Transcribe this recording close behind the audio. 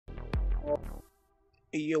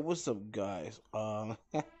Hey, yo, what's up, guys? I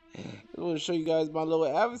want to show you guys my little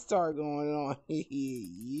avatar going on.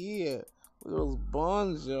 Yeah, look at those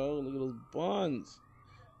buns, yo. Look at those buns.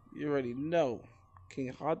 You already know.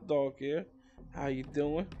 King Hotdog here. How you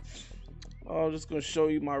doing? Oh, I'm just gonna show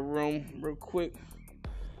you my room real quick.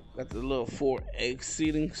 Got the little 4 egg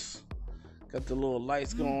seatings. Got the little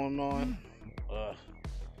lights going on.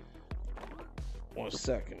 1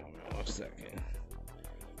 second, man. 1 second.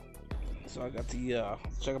 So I got the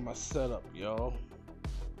check out my setup, y'all.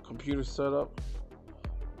 Computer setup.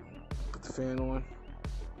 Put the fan on.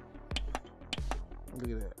 Look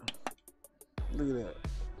at that. Look at that.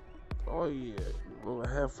 Oh yeah. Little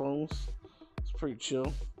headphones. It's pretty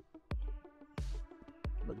chill.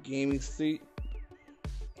 My gaming seat.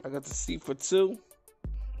 I got the seat for 2.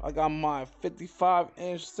 I got my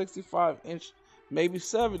 55-inch, 65-inch, maybe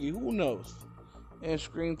 70, who knows? Inch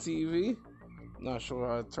screen TV. Not sure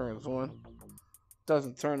how it turns on.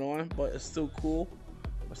 Doesn't turn on, but it's still cool.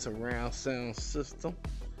 It's a surround sound system.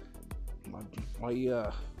 My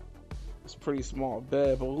it's pretty small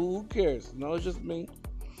bed, but who cares? No, it's just me.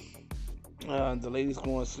 The lady's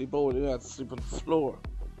going to sleep over. They have to sleep on the floor.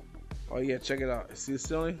 Oh yeah, check it out. See the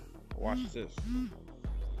ceiling? Watch this.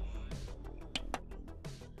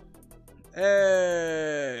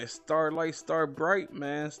 Hey, starlight, star bright,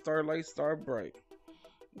 man. Starlight, star bright.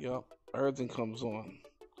 Yup, everything comes on.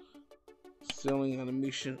 Ceiling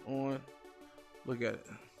animation on. Look at it.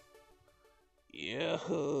 Yeah.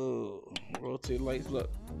 Rotate lights. Look.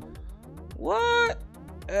 What?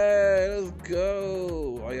 Hey, let's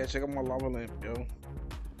go. Oh yeah, check out my lava lamp, yo.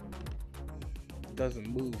 It doesn't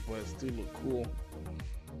move, but it still look cool.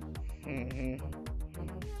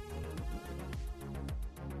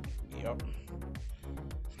 Yup.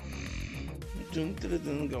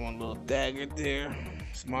 Got my little dagger there.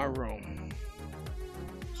 It's my room.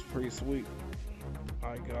 It's pretty sweet.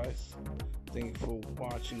 Alright, guys. Thank you for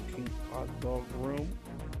watching King Hotdog Room.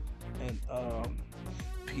 And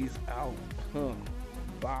peace out.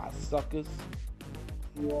 Bye, suckers.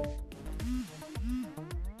 I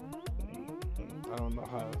don't know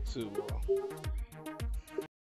how to